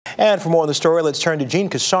And for more on the story, let's turn to Jean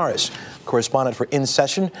Casarez, correspondent for In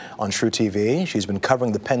Session on TruTV. She's been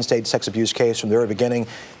covering the Penn State sex abuse case from the very beginning.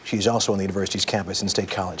 She's also on the university's campus in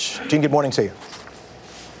State College. Jean, good morning to you.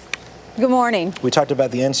 Good morning. We talked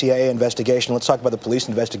about the NCAA investigation. Let's talk about the police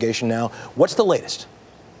investigation now. What's the latest?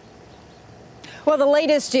 Well, the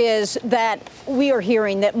latest is that we are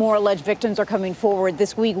hearing that more alleged victims are coming forward.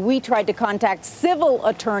 This week, we tried to contact civil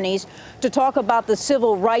attorneys to talk about the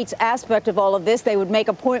civil rights aspect of all of this. They would make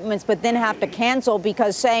appointments, but then have to cancel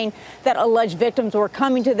because saying that alleged victims were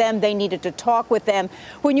coming to them, they needed to talk with them.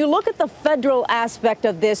 When you look at the federal aspect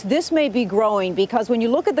of this, this may be growing because when you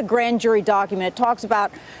look at the grand jury document, it talks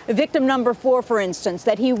about victim number 4, for instance,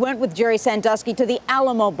 that he went with Jerry Sandusky to the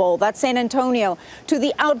Alamo Bowl, that's San Antonio, to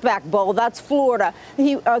the Outback Bowl, that's Florida.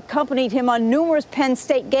 He accompanied him on numerous Penn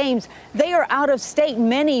State games. They are out of state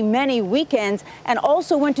many, many weekends, and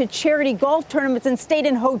also went to charity golf tournaments and stayed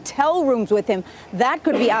in hotel rooms with him. That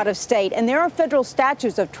could be out of state. And there are federal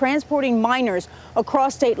statutes of transporting minors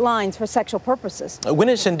across state lines for sexual purposes. When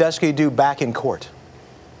is Sandusky due back in court?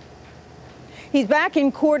 He's back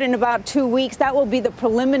in court in about 2 weeks. That will be the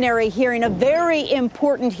preliminary hearing, a very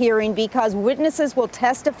important hearing because witnesses will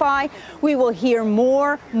testify. We will hear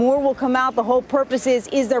more. More will come out. The whole purpose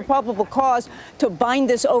is there probable cause to bind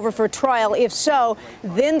this over for trial? If so,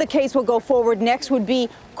 then the case will go forward. Next would be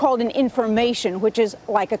called an information, which is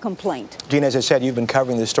like a complaint. Jean, as I said, you've been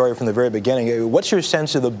covering this story from the very beginning. What's your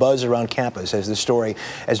sense of the buzz around campus as the story,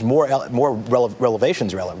 as more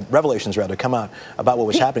revelations come out about what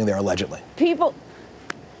was happening there allegedly? People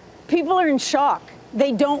are in shock.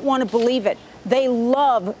 They don't want to believe it. They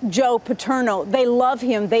love Joe Paterno. They love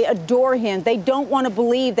him. They adore him. They don't want to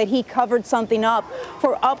believe that he covered something up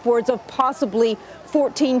for upwards of possibly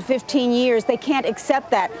 14, 15 years. They can't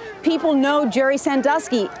accept that. People know Jerry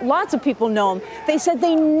Sandusky. Lots of people know him. They said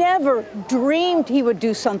they never dreamed he would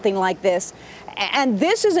do something like this. And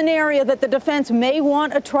this is an area that the defense may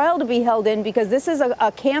want a trial to be held in because this is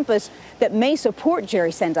a campus that may support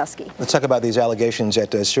Jerry Sandusky. Let's talk about these allegations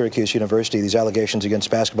at Syracuse University. These allegations against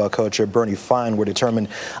basketball coach Bernie Fine were determined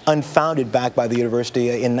unfounded back by the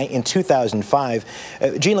university in 2005.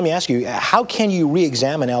 Jean, let me ask you, how can you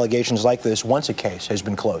re-examine allegations like this once a case has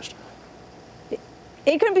been closed?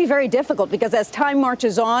 It can be very difficult because as time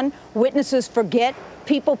marches on, witnesses forget,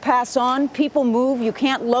 people pass on, people move, you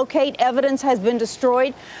can't locate, evidence has been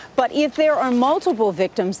destroyed. But if there are multiple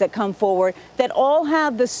victims that come forward that all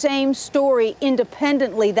have the same story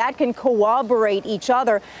independently, that can corroborate each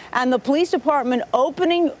other. And the police department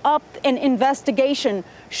opening up an investigation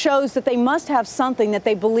shows that they must have something that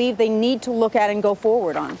they believe they need to look at and go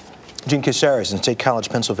forward on. Jean Casarez in State College,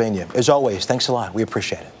 Pennsylvania. As always, thanks a lot. We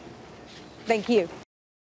appreciate it. Thank you.